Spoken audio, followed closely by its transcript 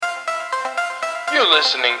You're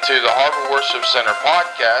listening to the Harbor Worship Center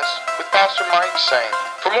podcast with Pastor Mike Saint.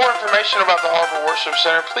 For more information about the Harbor Worship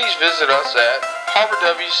Center, please visit us at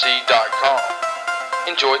HarborWC.com.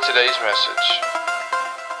 Enjoy today's message.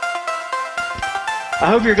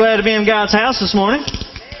 I hope you're glad to be in God's house this morning.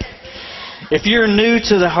 If you're new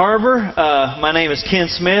to the Harbor, my name is Ken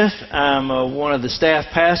Smith. I'm one of the staff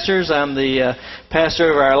pastors. I'm the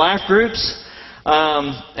pastor of our life groups.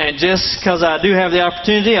 And just because I do have the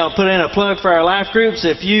opportunity, I'll put in a plug for our life groups.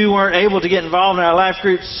 If you weren't able to get involved in our life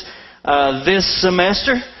groups this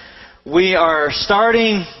semester, we are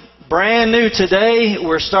starting brand new today.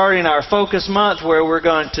 We're starting our focus month where we're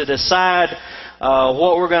going to decide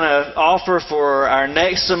what we're going to offer for our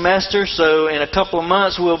next semester. So in a couple of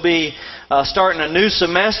months, we'll be starting a new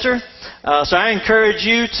semester. So I encourage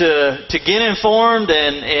you to get informed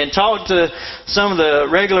and talk to some of the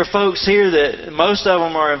regular folks here that most of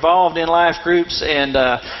them are involved in life groups. And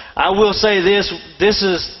I will say this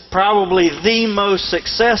is probably the most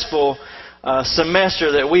successful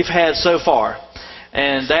semester that we've had so far.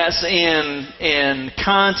 And that's in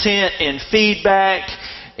content, in feedback,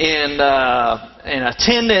 in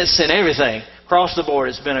attendance and everything. Across the board,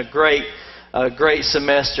 it's been a great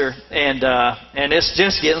semester, and it's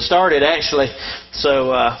just getting started actually.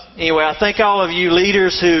 So anyway, I thank all of you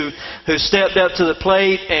leaders who stepped up to the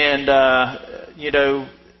plate and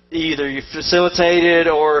either you facilitated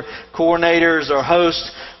or coordinators or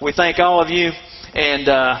hosts. We thank all of you,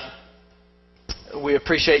 and we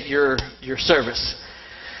appreciate your service.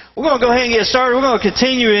 We're going to go ahead and get started. We're going to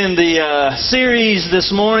continue in the series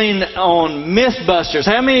this morning on Mythbusters.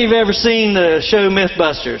 How many have ever seen the show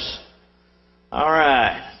Mythbusters? All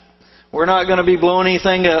right. We're not going to be blowing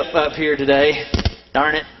anything up here today.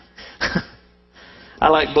 Darn it. I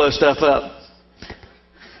like to blow stuff up.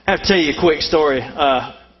 I have to tell you a quick story.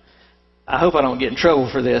 I hope I don't get in trouble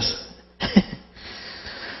for this.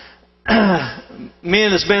 Me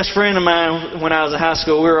and this best friend of mine, when I was in high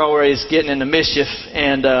school, we were always getting into mischief.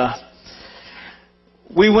 And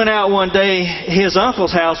we went out one day, his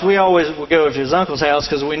uncle's house. We always would go to his uncle's house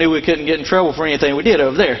because we knew we couldn't get in trouble for anything we did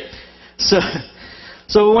over there.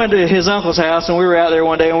 So we went to his uncle's house, and we were out there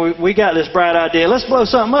one day, and we got this bright idea. Let's blow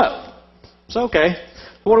something up. It's okay.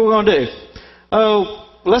 What are we going to do? Oh,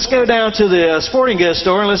 let's go down to the sporting goods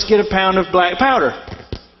store, and let's get a pound of black powder.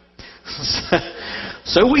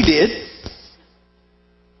 So we did.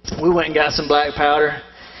 We went and got some black powder,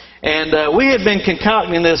 and we had been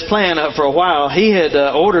concocting this plan up for a while. He had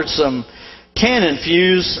ordered some cannon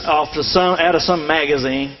fuse out of some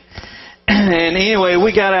magazine. And anyway,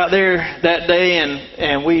 we got out there that day,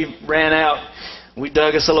 and we ran out. We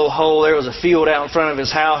dug us a little hole. There was a field out in front of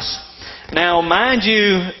his house. Now, mind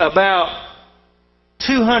you, about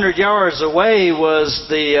 200 yards away was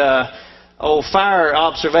the old fire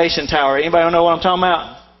observation tower. Anybody know what I'm talking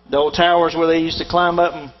about? The old towers where they used to climb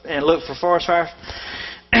up and look for forest fires.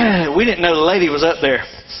 We didn't know the lady was up there.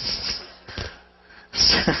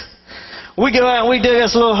 We go out and we dig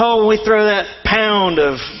us a little hole and we throw that pound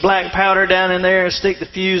of black powder down in there and stick the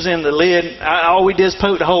fuse in the lid. All we did is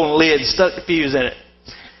poke the hole in the lid and stuck the fuse in it.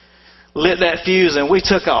 Lit that fuse and we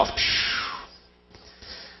took off.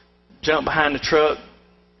 Jumped behind the truck.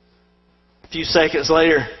 A few seconds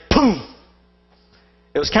later, boom!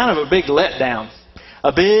 It was kind of a big letdown.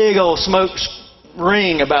 A big old smoke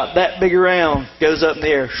ring about that big around goes up in the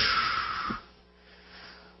air.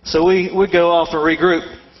 So we go off and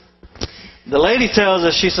regroup. The lady tells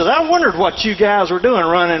us, she says, I wondered what you guys were doing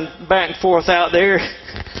running back and forth out there.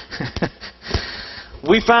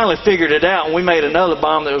 We finally figured it out, and we made another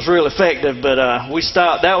bomb that was real effective, but we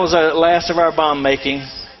stopped. That was the last of our bomb making.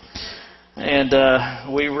 And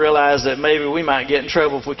we realized that maybe we might get in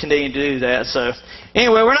trouble if we continue to do that. So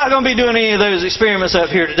anyway, we're not going to be doing any of those experiments up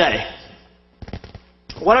here today.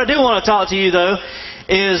 What I do want to talk to you, though,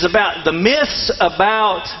 is about the myths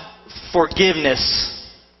about forgiveness.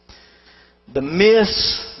 The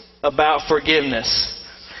myths about forgiveness.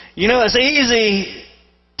 You know, it's easy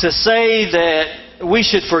to say that we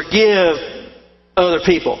should forgive other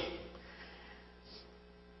people.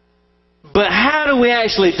 But how do we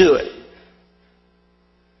actually do it?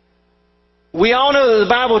 We all know that the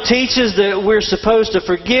Bible teaches that we're supposed to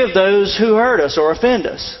forgive those who hurt us or offend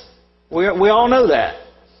us. We all know that.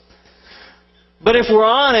 But if we're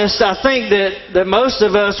honest, I think that most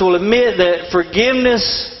of us will admit that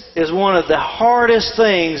forgiveness is one of the hardest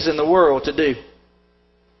things in the world to do.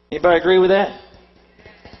 Anybody agree with that?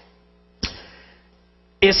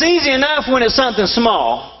 It's easy enough when it's something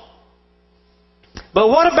small. But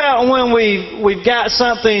what about when we've got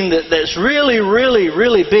something that's really, really,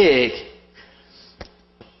 really big?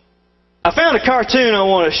 I found a cartoon I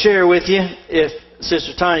want to share with you. If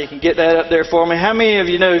Sister Tanya can get that up there for me. How many of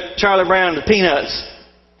you know Charlie Brown and the Peanuts?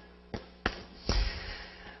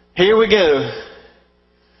 Here we go.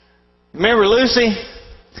 Remember Lucy?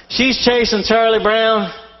 She's chasing Charlie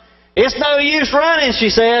Brown. It's no use running, she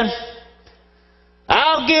said.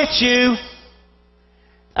 I'll get you.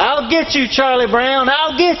 I'll get you, Charlie Brown.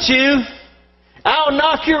 I'll get you. I'll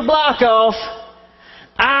knock your block off.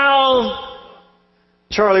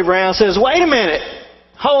 Charlie Brown says, wait a minute.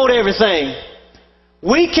 Hold everything.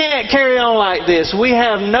 We can't carry on like this. We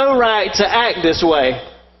have no right to act this way.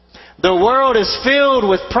 The world is filled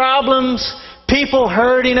with problems, people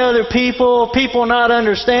hurting other people, people not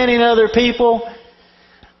understanding other people.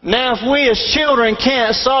 Now, if we as children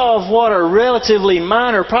can't solve what are relatively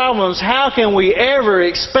minor problems, how can we ever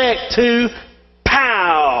expect to,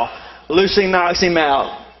 pow, Lucy knocks him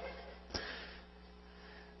out.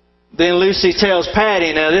 Then Lucy tells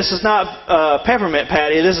Patty, now this is not Peppermint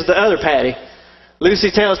Patty, this is the other Patty. Lucy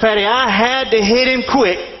tells Patty, I had to hit him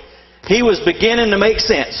quick. He was beginning to make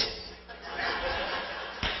sense.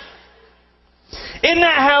 Isn't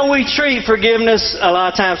that how we treat forgiveness a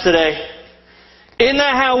lot of times today? Isn't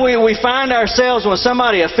that how we find ourselves when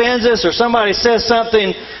somebody offends us or somebody says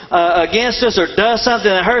something against us or does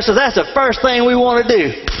something that hurts us? That's the first thing we want to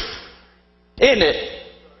do. Isn't it?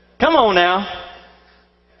 Come on now.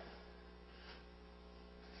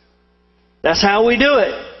 That's how we do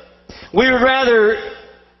it. We would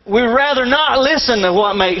rather not listen to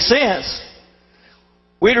what makes sense.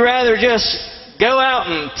 We'd rather just go out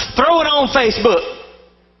and throw it on Facebook.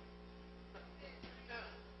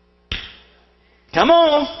 Come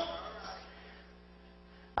on.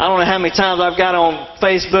 I don't know how many times I've got on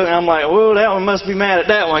Facebook and I'm like, well, that one must be mad at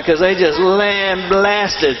that one because they just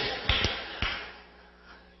blasted.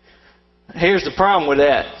 Here's the problem with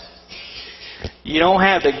that. You don't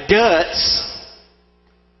have the guts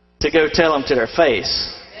to go tell them to their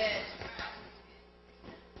face.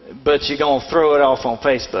 But you're going to throw it off on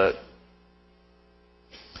Facebook.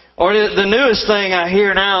 Or the newest thing I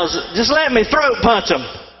hear now is, just let me throat punch them.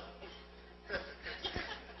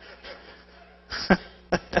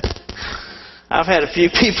 I've had a few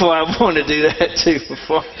people I want to do that to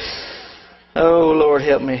before. Oh, Lord,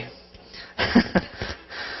 help me.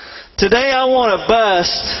 Today I want to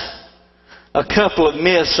bust a couple of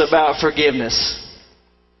myths about forgiveness.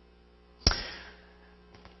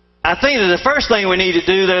 I think that the first thing we need to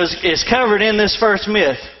do, though, is covered in this first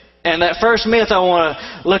myth. And that first myth I want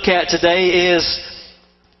to look at today is,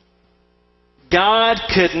 God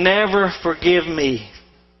could never forgive me.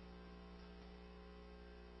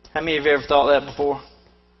 How many of you ever thought that before?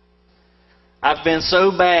 I've been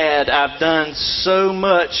so bad, I've done so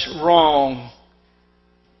much wrong,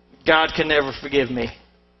 God can never forgive me.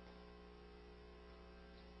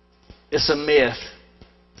 It's a myth.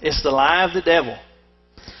 It's the lie of the devil.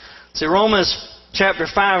 See, Romans chapter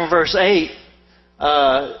 5 and verse 8,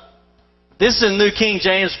 this is in the New King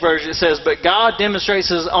James Version. It says, but God demonstrates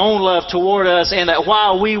His own love toward us in that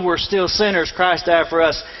while we were still sinners, Christ died for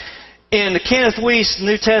us. In the Kenneth Wuest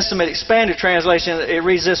New Testament Expanded Translation, it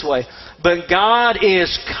reads this way. But God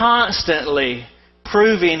is constantly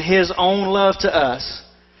proving His own love to us,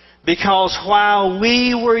 because while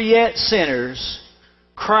we were yet sinners,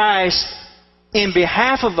 Christ, in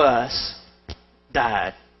behalf of us,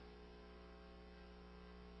 died.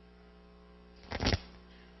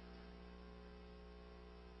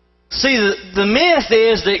 See, the myth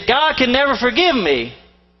is that God can never forgive me.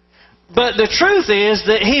 But the truth is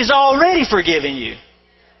that He's already forgiven you.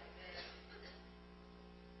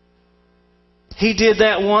 He did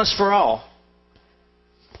that once for all.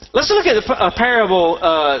 Let's look at a parable.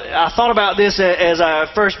 I thought about this as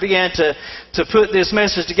I first began to put this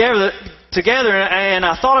message together, and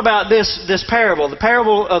I thought about this parable, the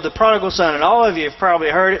parable of the prodigal son. And all of you have probably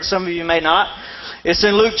heard it. Some of you may not. It's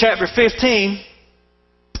in Luke chapter 15,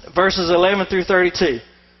 verses 11 through 32.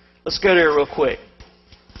 Let's go there real quick.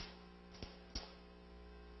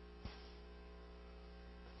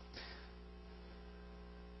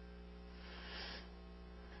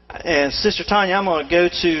 And Sister Tanya, I'm going to go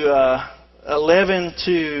to 11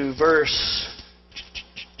 to verse,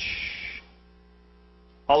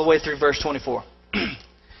 all the way through verse 24.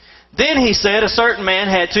 Then he said, a certain man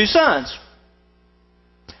had 2 sons.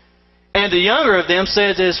 And the younger of them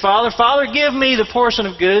said to his father, Father, give me the portion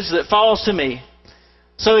of goods that falls to me.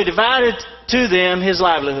 So he divided to them his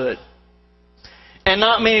livelihood. And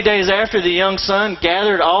not many days after, the young son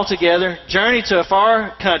gathered all together, journeyed to a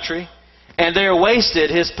far country, and there wasted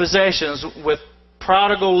his possessions with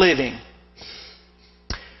prodigal living.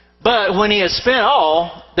 But when he had spent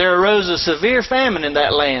all, there arose a severe famine in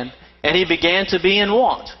that land, and he began to be in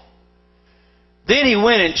want. Then he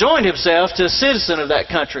went and joined himself to a citizen of that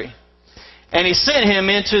country, and he sent him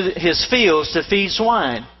into his fields to feed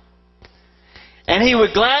swine. And he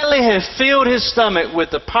would gladly have filled his stomach with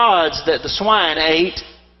the pods that the swine ate,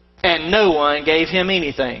 and no one gave him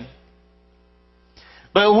anything.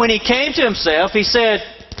 But when he came to himself, he said,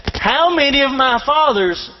 "How many of my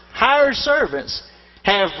father's hired servants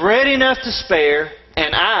have bread enough to spare,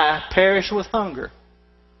 and I perish with hunger?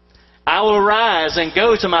 I will arise and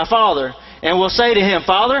go to my father, and will say to him,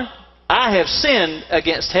 Father, I have sinned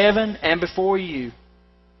against heaven and before you,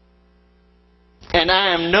 and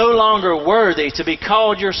I am no longer worthy to be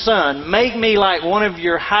called your son. Make me like one of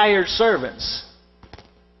your hired servants."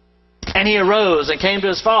 And he arose and came to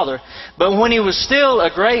his father. But when he was still a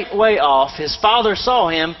great way off, his father saw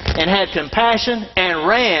him and had compassion and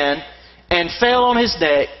ran and fell on his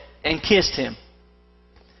neck and kissed him.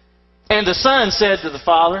 And the son said to the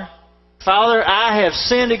father, "Father, I have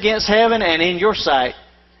sinned against heaven and in your sight,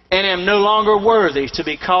 and am no longer worthy to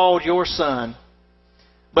be called your son."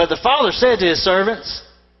 But the father said to his servants,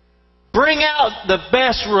 "Bring out the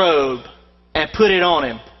best robe and put it on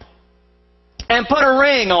him, and put a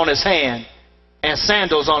ring on his hand and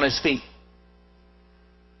sandals on his feet.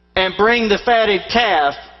 And bring the fatted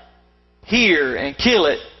calf here and kill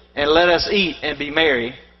it, and let us eat and be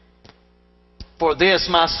merry. For this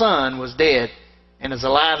my son was dead and is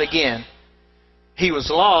alive again. He was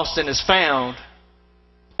lost and is found."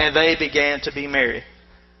 And they began to be merry.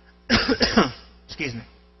 Excuse me.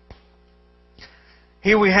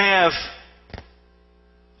 Here we have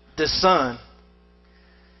this son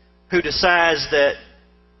who decides that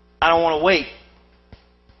I don't want to wait.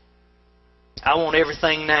 I want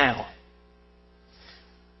everything now.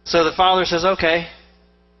 So the father says, okay.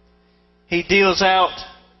 He deals out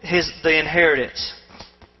the inheritance.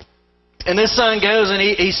 And this son goes and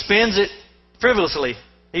he spends it frivolously.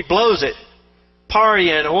 He blows it,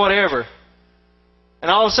 partying or whatever. And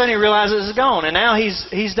all of a sudden he realizes it's gone. And now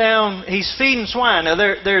he's down, he's feeding swine. Now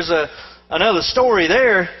there's another story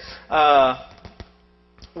there.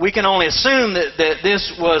 We can only assume that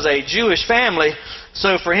this was a Jewish family,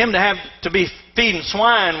 so for him to have to be feeding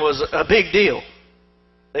swine was a big deal.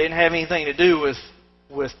 They didn't have anything to do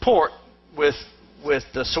with pork, with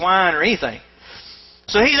the swine or anything.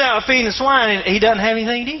 So he's out feeding the swine and he doesn't have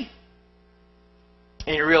anything to eat.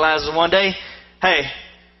 And he realizes one day, hey,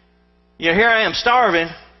 here I am starving,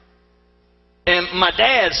 and my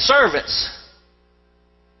dad's servants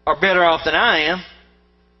are better off than I am.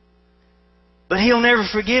 But he'll never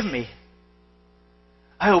forgive me.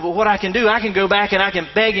 Oh, but what I can do, I can go back and I can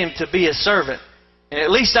beg him to be a servant. And at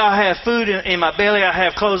least I'll have food in my belly, I'll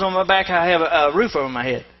have clothes on my back, I'll have a roof over my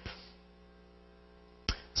head.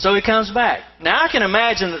 So he comes back. Now I can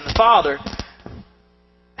imagine that the father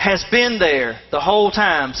has been there the whole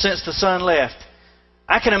time since the son left.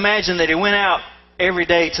 I can imagine that he went out every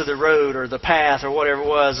day to the road or the path or whatever it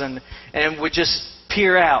was and would just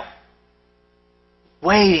peer out,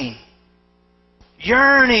 waiting,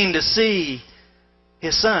 yearning to see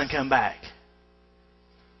his son come back,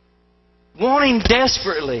 wanting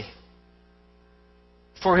desperately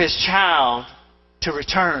for his child to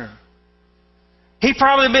return. He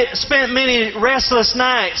probably spent many restless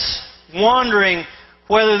nights wondering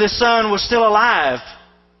whether this son was still alive.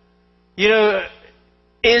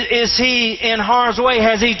 Is he in harm's way?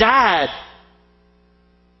 Has he died?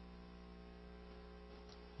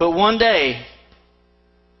 But one day,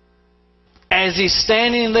 as he's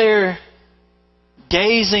standing there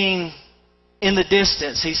gazing in the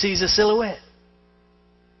distance, he sees a silhouette.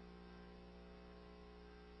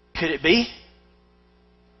 Could it be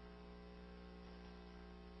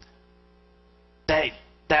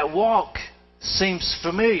that walk seems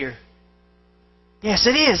familiar? Yes,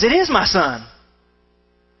 it is. It is my son.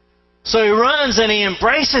 So he runs and he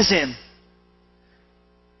embraces him.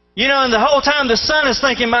 And the whole time the son is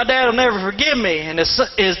thinking, my dad will never forgive me. And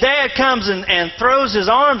his dad comes and throws his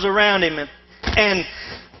arms around him and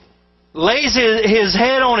lays his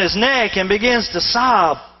head on his neck and begins to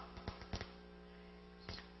sob.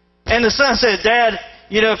 And the son said, Dad,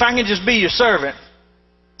 if I can just be your servant.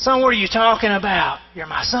 Son, what are you talking about? You're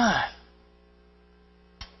my son.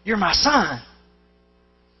 You're my son.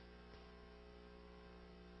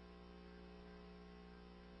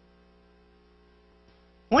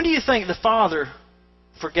 When do you think the father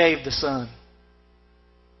forgave the son?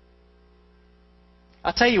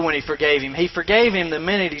 I'll tell you when he forgave him. He forgave him the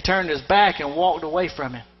minute he turned his back and walked away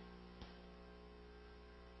from him.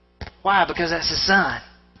 Why? Because that's his son.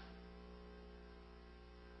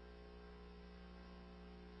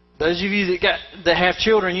 Those of you that have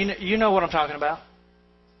children, you know what I'm talking about.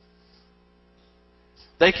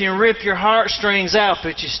 They can rip your heartstrings out,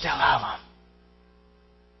 but you still love them.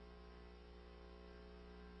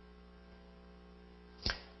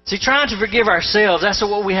 See, trying to forgive ourselves, that's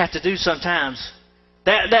what we have to do sometimes.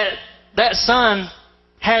 That son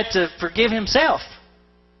had to forgive himself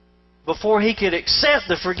before he could accept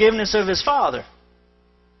the forgiveness of his father.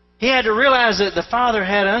 He had to realize that the father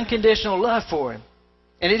had unconditional love for him.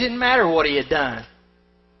 And it didn't matter what he had done.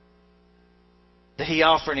 That he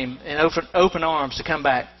offered him in open arms to come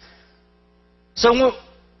back. So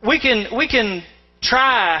we can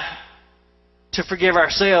try to forgive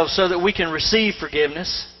ourselves so that we can receive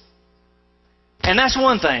forgiveness. And that's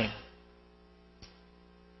one thing.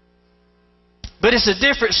 But it's a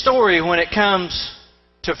different story when it comes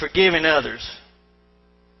to forgiving others.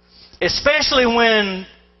 Especially when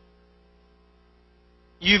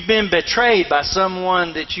you've been betrayed by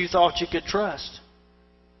someone that you thought you could trust.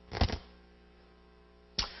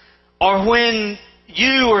 Or when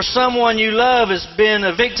you or someone you love has been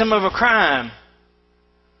a victim of a crime.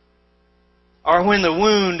 Or when the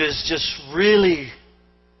wound is just really,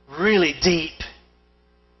 really deep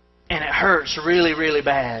and it hurts really, really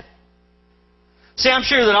bad. See, I'm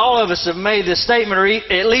sure that all of us have made this statement, or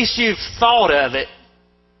at least you've thought of it.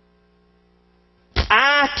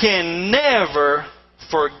 I can never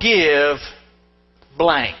forgive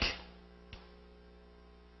blank.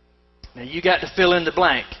 Now, you got to fill in the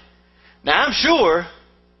blank. Now, I'm sure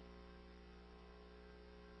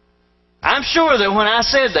that when I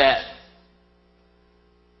said that,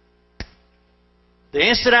 the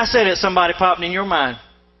instant I said it, somebody popped in your mind.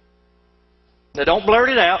 Now, don't blurt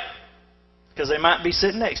it out, because they might be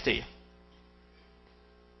sitting next to you.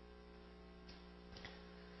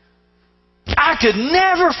 I could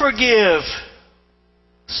never forgive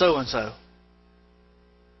so-and-so.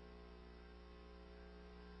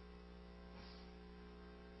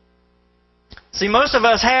 See, most of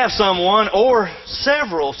us have someone or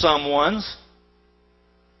several someones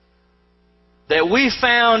that we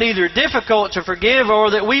found either difficult to forgive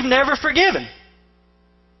or that we've never forgiven.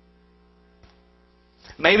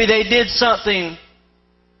 Maybe they did something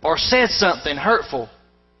or said something hurtful.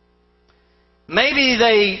 Maybe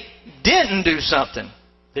they didn't do something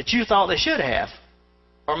that you thought they should have.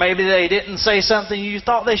 Or maybe they didn't say something you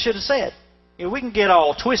thought they should have said. You know, we can get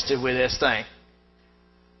all twisted with this thing.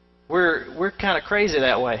 We're kind of crazy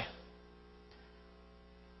that way.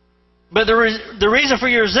 But the reason for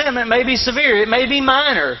your resentment may be severe. It may be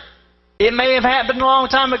minor. It may have happened a long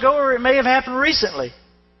time ago, or it may have happened recently.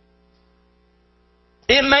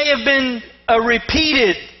 It may have been a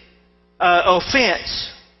repeated offense,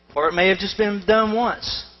 or it may have just been done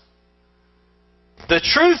once. The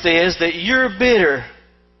truth is that you're bitter.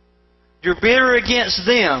 You're bitter against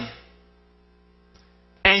them.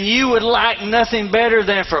 And you would like nothing better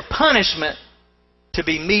than for punishment to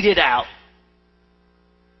be meted out.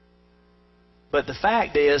 But the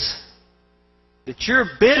fact is that your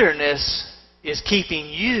bitterness is keeping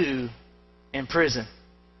you in prison.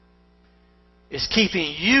 It's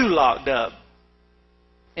keeping you locked up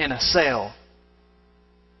in a cell.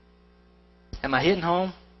 Am I hitting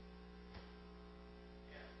home?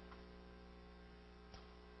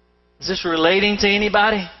 Is this relating to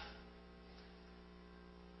anybody?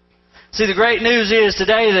 See, the great news is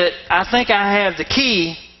today that I think I have the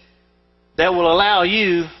key that will allow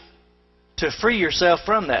you to free yourself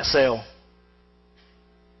from that cell.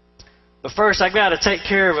 But first, I've got to take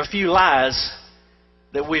care of a few lies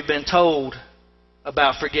that we've been told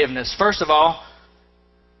about forgiveness. First of all,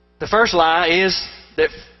 the first lie is that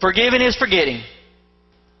forgiving is forgetting.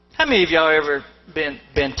 How many of y'all ever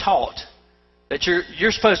been taught that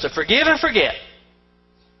you're supposed to forgive and forget?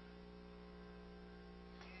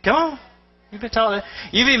 Come on. You've been taught that.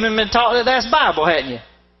 You've even been taught that that's Bible, hadn't you?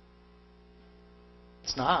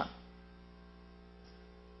 It's not.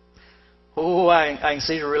 Oh, I can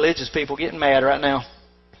see the religious people getting mad right now.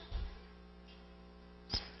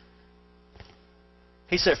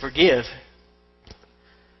 He said forgive.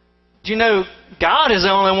 Do you know God is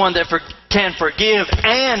the only one that can forgive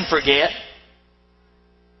and forget?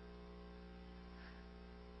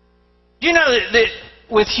 Do you know that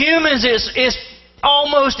with humans it's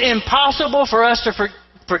almost impossible for us to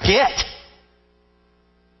forget?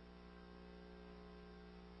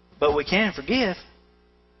 But we can forgive.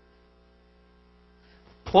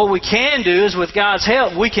 What we can do is, with God's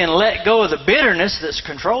help, we can let go of the bitterness that's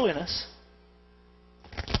controlling us.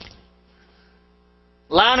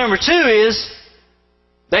 Lie number 2 is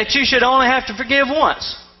that you should only have to forgive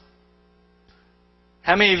once.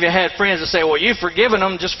 How many of you had friends that say, well, you've forgiven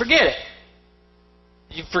them, just forget it.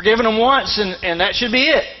 You've forgiven them once, and that should be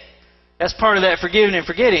it. That's part of that forgiving and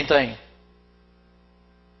forgetting thing.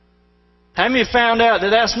 How many have found out that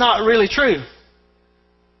that's not really true?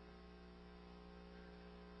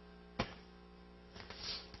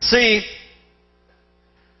 See,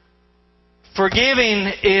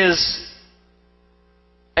 forgiving is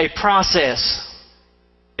a process.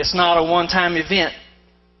 It's not a one-time event.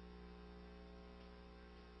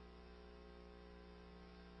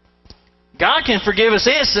 God can forgive us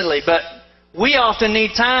instantly, but we often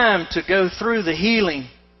need time to go through the healing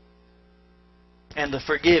and the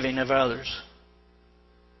forgiving of others.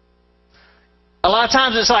 A lot of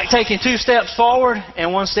times it's like taking 2 steps forward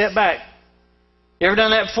and 1 step back. You ever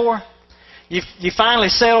done that before? You finally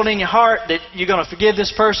settled in your heart that you're going to forgive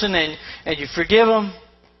this person, and you forgive them.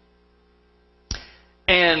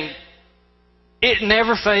 And it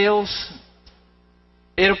never fails.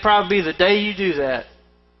 It'll probably be the day you do that,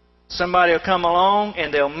 somebody will come along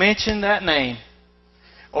and they'll mention that name,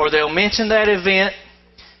 or they'll mention that event,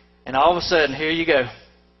 and all of a sudden, here you go.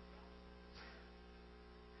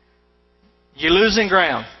 You're losing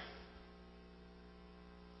ground.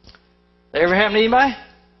 That ever happen to anybody?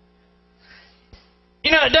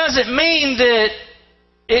 You know, it doesn't mean that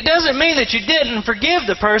you didn't forgive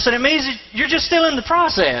the person. It means that you're just still in the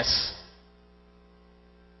process.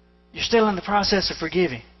 You're still in the process of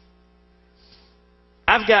forgiving.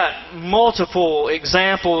 I've got multiple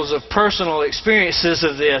examples of personal experiences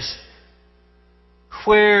of this,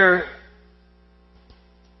 where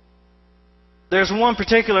there's one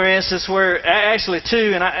particular instance where, actually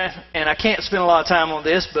 2, and I can't spend a lot of time on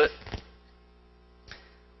this, but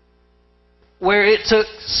where it took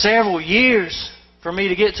several years for me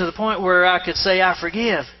to get to the point where I could say I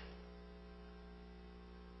forgive.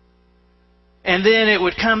 And then it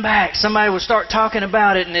would come back. Somebody would start talking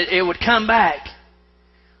about it, and it would come back.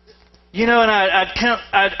 You know, and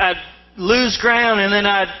I'd lose ground, and then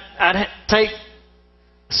I'd take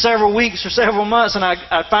several weeks or several months, and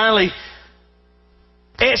I'd finally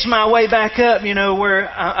etch my way back up, you know, where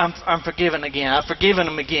I'm forgiven again. I've forgiven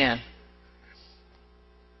them again.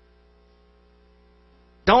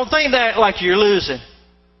 Don't think that like you're losing.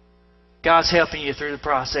 God's helping you through the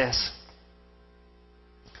process.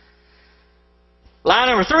 Line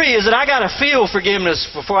number 3 is that I got to feel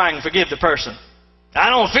forgiveness before I can forgive the person.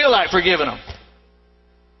 I don't feel like forgiving them.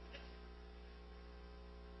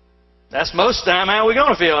 That's most of the time how we're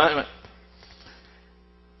going to feel, isn't it?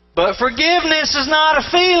 But forgiveness is not a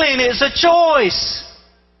feeling, it's a choice.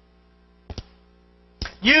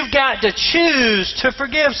 You've got to choose to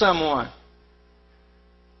forgive someone.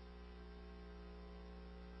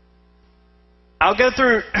 I'll go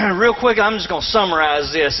through real quick. I'm just going to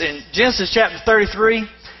summarize this. In Genesis chapter 33,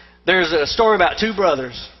 there's a story about 2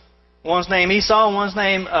 brothers. One's named Esau and one's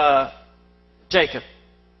named Jacob.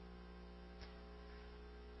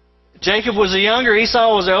 Jacob was the younger,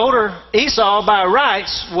 Esau was the older. Esau, by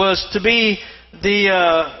rights, was to be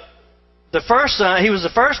the first son. He was the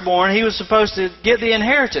firstborn. He was supposed to get the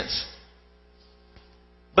inheritance.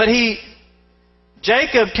 But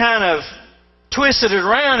Jacob kind of twisted it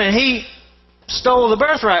around, and he stole the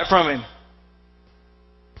birthright from him.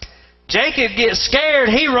 Jacob gets scared.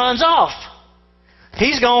 He runs off.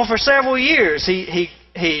 He's gone for several years. He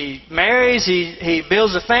marries. He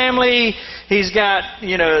builds a family. He's got,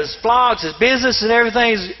 you know, his flocks, his business, and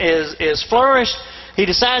everything is flourished. He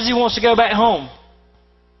decides he wants to go back home,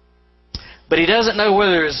 but he doesn't know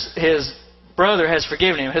whether his brother has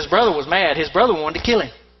forgiven him. His brother was mad. His brother wanted to kill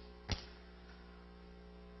him.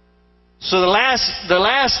 So the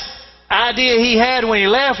last idea he had when he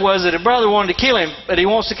left was that his brother wanted to kill him, but he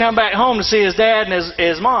wants to come back home to see his dad and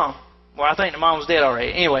his mom. Well, I think the mom was dead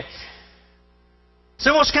already. Anyway,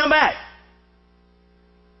 so he wants to come back.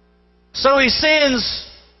 So he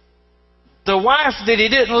sends the wife that he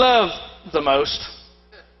didn't love the most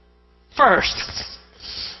first,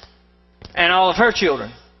 and all of her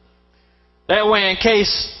children. That way, in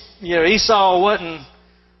case, you know, Esau wasn't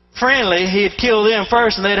friendly, he'd kill them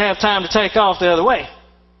first, and they'd have time to take off the other way.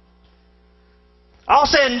 All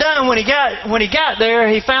said and done, when he got there,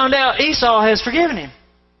 he found out Esau has forgiven him.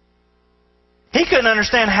 He couldn't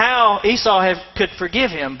understand how Esau could forgive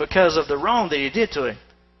him because of the wrong that he did to him.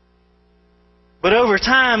 But over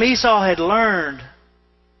time, Esau had learned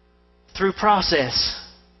through process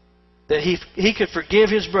that he could forgive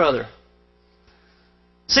his brother.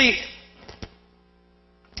 See,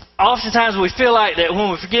 oftentimes we feel like that when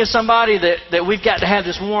we forgive somebody that we've got to have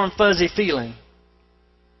this warm, fuzzy feeling.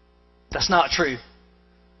 That's not true.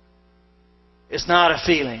 It's not a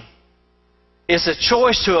feeling. It's a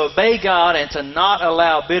choice to obey God and to not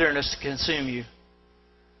allow bitterness to consume you.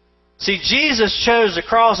 See, Jesus chose the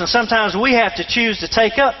cross, and sometimes we have to choose to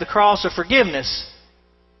take up the cross of forgiveness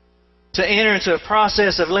to enter into a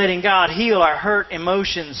process of letting God heal our hurt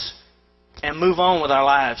emotions and move on with our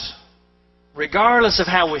lives, regardless of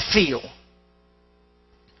how we feel.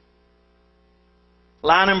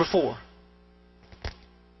 Lie number 4.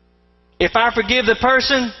 If I forgive the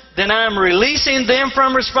person, then I'm releasing them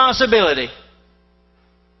from responsibility.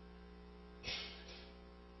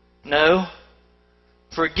 No.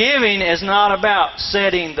 Forgiving is not about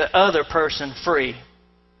setting the other person free.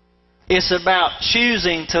 It's about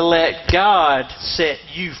choosing to let God set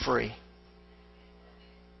you free.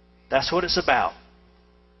 That's what it's about.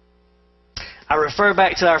 I refer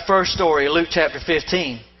back to our first story, Luke chapter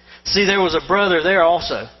 15. See, there was a brother there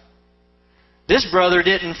also. This brother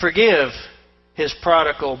didn't forgive his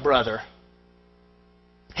prodigal brother.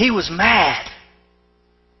 He was mad.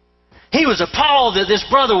 He was appalled that this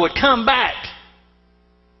brother would come back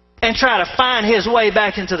and try to find his way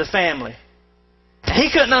back into the family.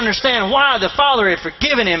 He couldn't understand why the father had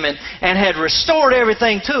forgiven him and had restored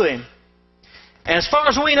everything to him. And as far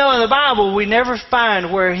as we know in the Bible, we never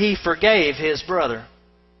find where he forgave his brother.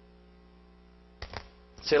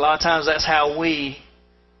 See, a lot of times that's how we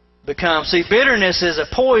become. See, bitterness is a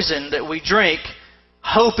poison that we drink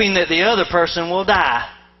hoping that the other person will die.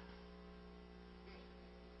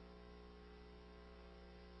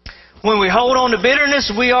 When we hold on to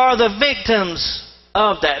bitterness, we are the victims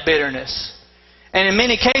of that bitterness. And in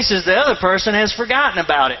many cases, the other person has forgotten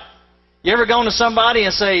about it. You ever gone to somebody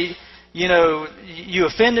and say, you know, you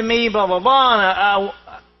offended me, blah, blah, blah, and I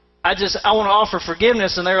want to offer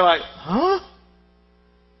forgiveness, and they're like, huh?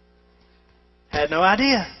 Had no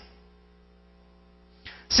idea.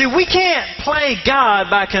 See, we can't play God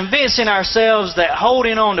by convincing ourselves that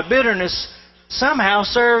holding on to bitterness somehow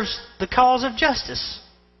serves the cause of justice.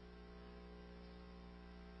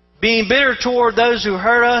 Being bitter toward those who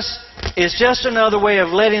hurt us is just another way of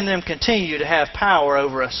letting them continue to have power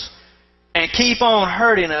over us and keep on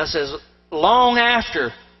hurting us as long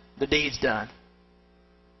after the deed's done.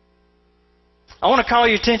 I want to call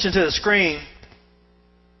your attention to the screen.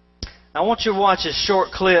 I want you to watch this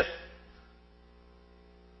short clip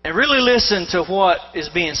and really listen to what is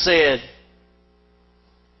being said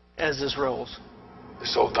as this rolls.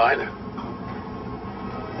 This old diner.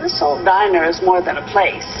 This old diner is more than a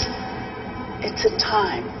place. It's a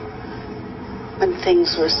time when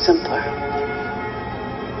things were simpler.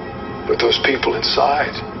 But those people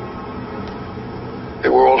inside, they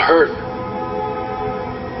were all hurt.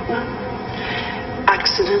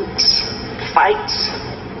 Accidents, fights,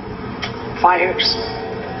 fires.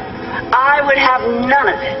 I would have none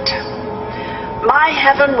of it. My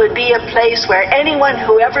heaven would be a place where anyone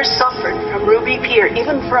who ever suffered from Ruby Pier,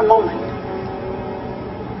 even for a moment,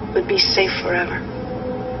 would be safe forever.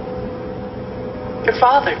 Your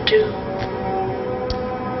father, too.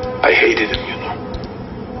 I hated him, you know.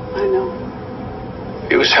 I know.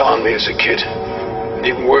 He was hell on me as a kid. And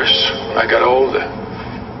even worse, when I got older.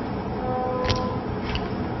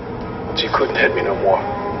 Once he couldn't hit me no more.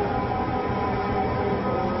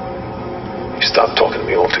 He stopped talking to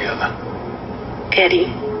me altogether.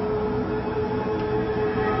 Eddie,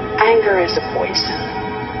 anger is a poison.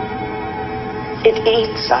 It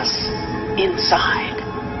eats us inside.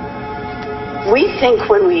 We think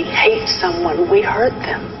when we hate someone, we hurt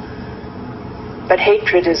them. But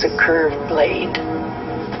hatred is a curved blade.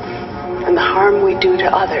 And the harm we do to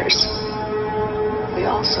others, we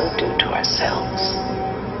also do to ourselves.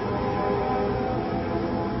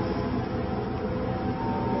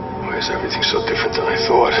 Why is everything so different than I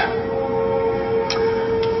thought?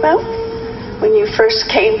 Well, when you first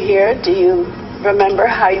came here, do you remember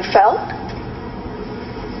how you felt?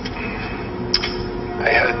 I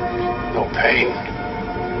had no pain,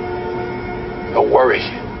 no worry,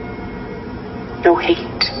 no hate.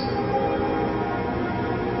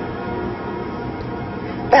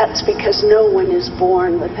 That's because no one is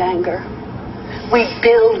born with anger. We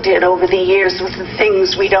build it over the years with the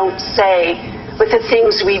things we don't say, with the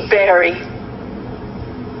things we bury.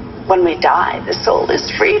 When we die, the soul is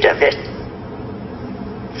freed of it,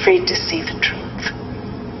 free to see the truth.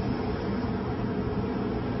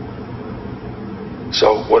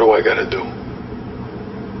 So what do I got to do?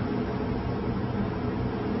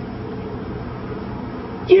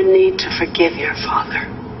 You need to forgive your father.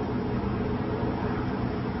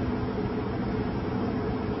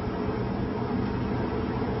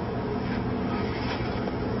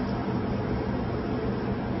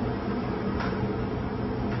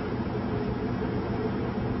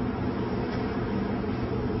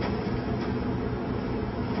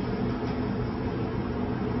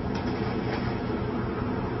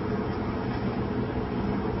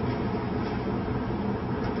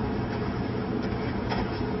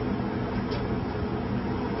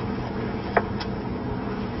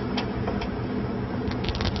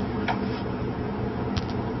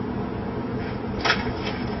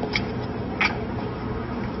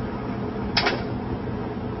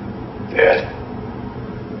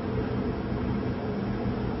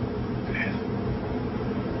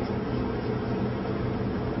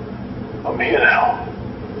 I'm here now.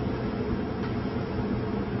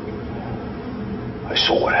 I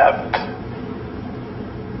saw what happened.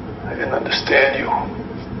 I didn't understand you.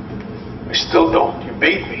 I still don't. You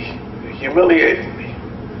beat me. You humiliated me.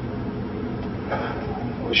 I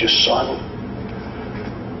was your son.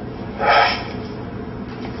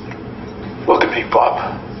 Look at me,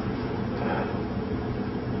 Bob.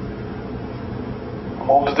 I'm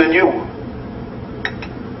older than you.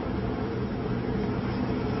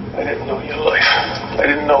 I didn't know your life. I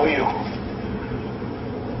didn't know you.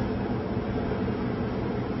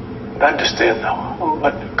 But I understand now. I'm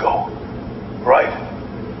letting it go. Right?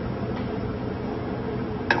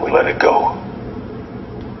 Can we let it go?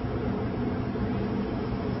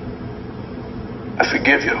 I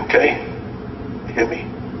forgive you, okay? You hear me?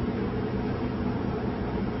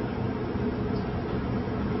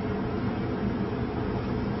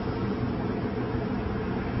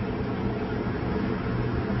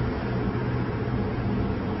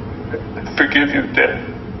 I forgive you, Dad.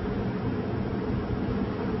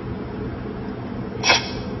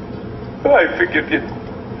 I forgive you.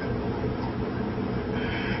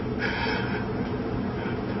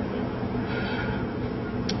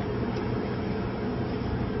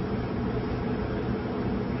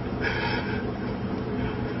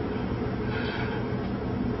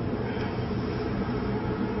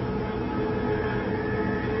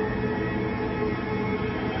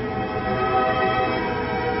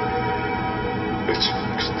 It's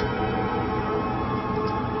fixed.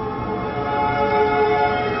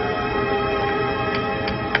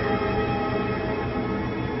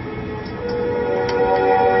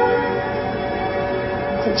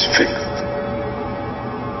 It's fixed.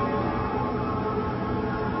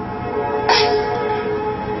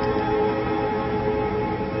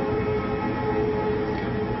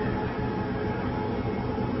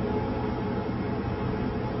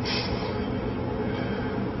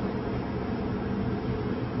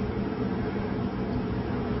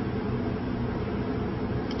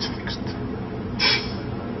 It's fixed.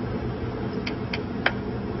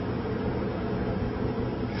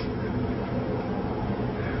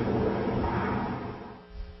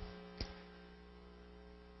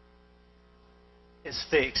 It's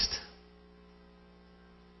fixed.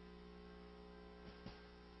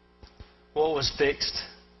 What was fixed?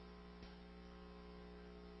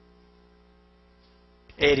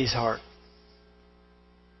 Eddie's heart.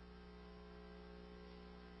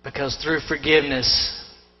 Because through forgiveness,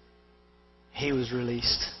 he was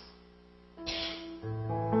released.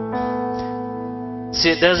 See,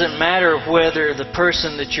 it doesn't matter whether the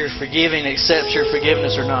person that you're forgiving accepts your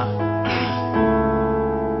forgiveness or not.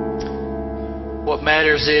 What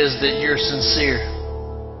matters is that you're sincere.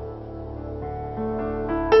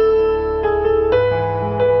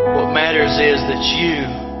 What matters is that you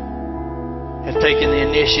have taken the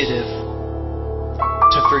initiative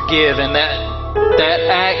to forgive, and that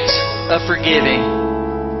act of forgiving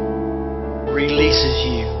releases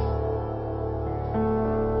you.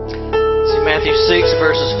 See, Matthew 6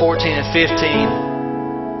 verses 14 and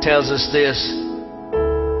 15 tells us this.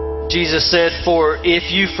 Jesus said, "For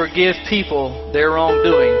if you forgive people their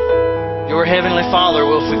wrongdoing, your heavenly Father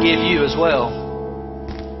will forgive you as well.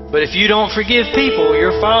 But if you don't forgive people,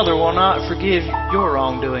 your Father will not forgive your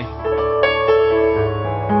wrongdoing."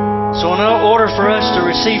 So in order for us to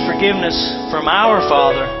receive forgiveness from our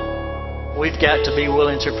Father, we've got to be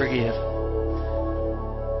willing to forgive.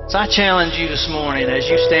 So I challenge you this morning as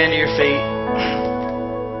you stand to your feet.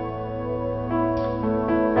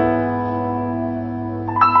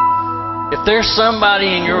 If there's somebody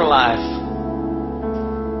in your life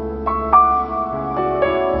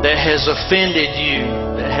that has offended you,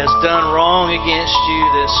 that has done wrong against you,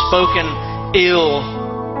 that's spoken ill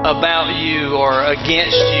about you or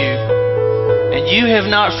against you, and you have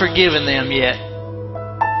not forgiven them yet,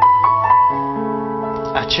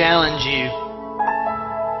 I challenge you.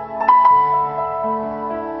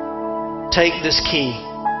 Take this key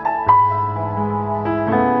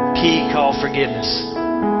called forgiveness,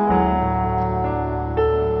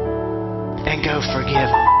 and go forgive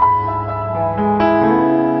them.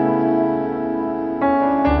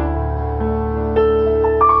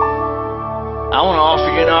 I want to offer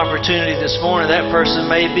you an opportunity this morning. That person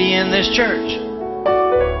may be in this church.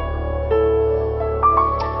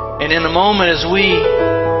 And in a moment as we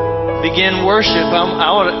begin worship,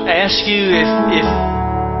 I want to ask you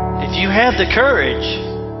if you have the courage,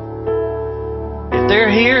 if they're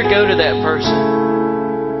here, go to that person.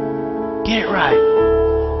 Get it right.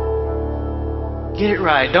 Get it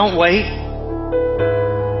right. Don't wait.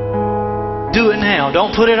 Do it now.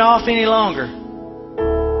 Don't put it off any longer.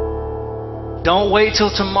 Don't wait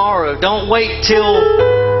till tomorrow. Don't wait till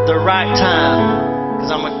the right time.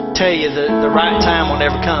 Because I'm going to tell you that the right time will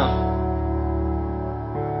never come.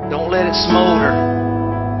 Don't let it smolder.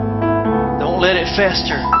 Don't let it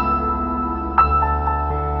fester.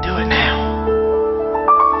 Do it now.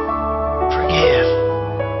 Forgive.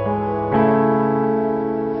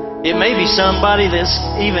 It may be somebody that's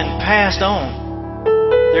even passed on.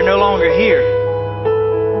 They're no longer here.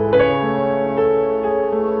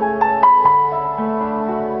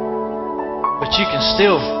 But you can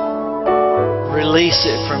still release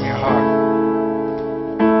it from your heart.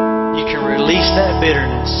 You can release that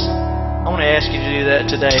bitterness. I want to ask you to do that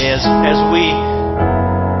today as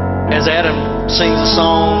Adam sings a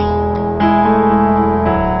song.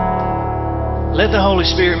 Let the Holy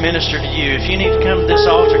Spirit minister to you. If you need to come to this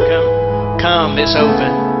altar, come. It's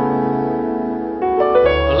open.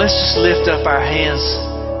 But let's just lift up our hands.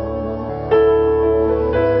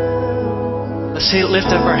 Let's lift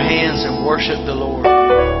up our hands and worship the Lord.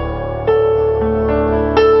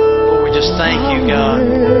 Lord, we just thank you, God.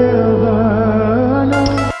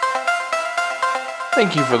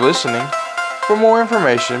 Thank you for listening. For more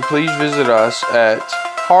information, please visit us at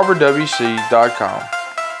HarborWC.com.